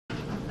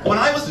When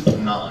I was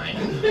 9,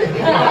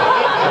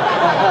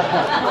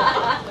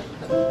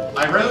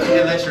 I wrote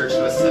a letter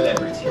to a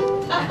celebrity.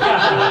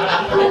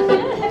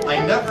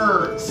 I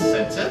never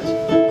sent it,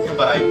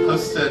 but I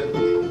posted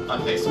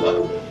on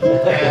Facebook,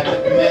 and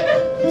Nick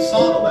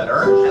saw the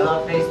letter. I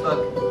love Facebook.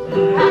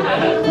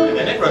 And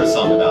then Nick wrote a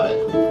song about it.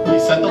 He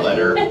sent the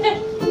letter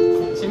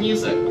to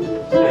music.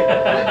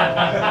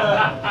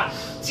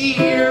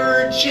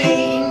 Dear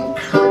Jane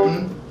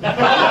Curtin,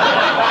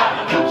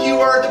 you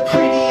are the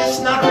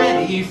prettiest, not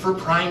ready for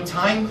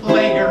primetime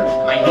player.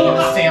 My name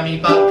is Sammy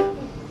Buck,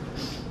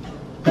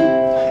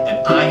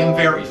 and I am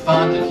very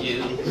fond of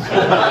you.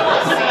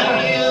 I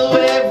see you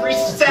every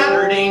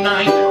Saturday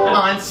night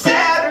on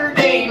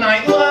Saturday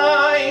Night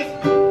Live.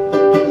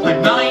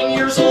 I'm 9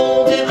 years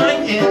old and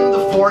I'm in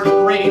the 4th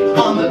grade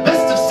on the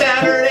best of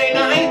Saturday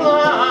Night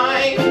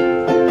Live.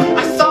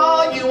 I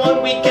saw you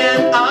on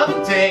Weekend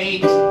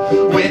Update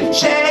with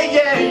Chevy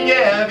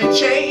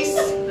Chase.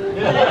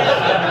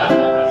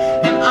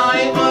 And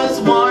I was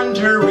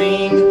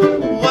wondering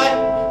what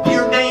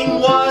your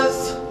name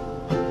was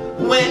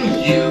when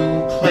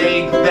you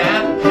played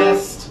that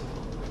pest.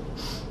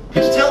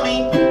 Could you tell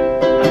me?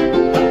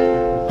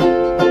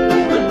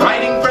 I'm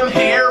writing from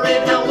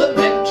Harrod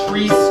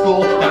Elementary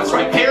School. That's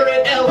right,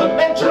 Harrod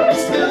Elementary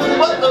School.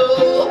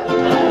 Whoa.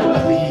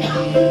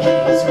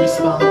 Please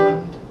respond.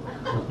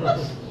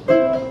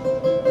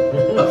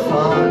 A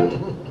fond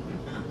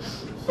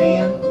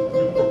fan.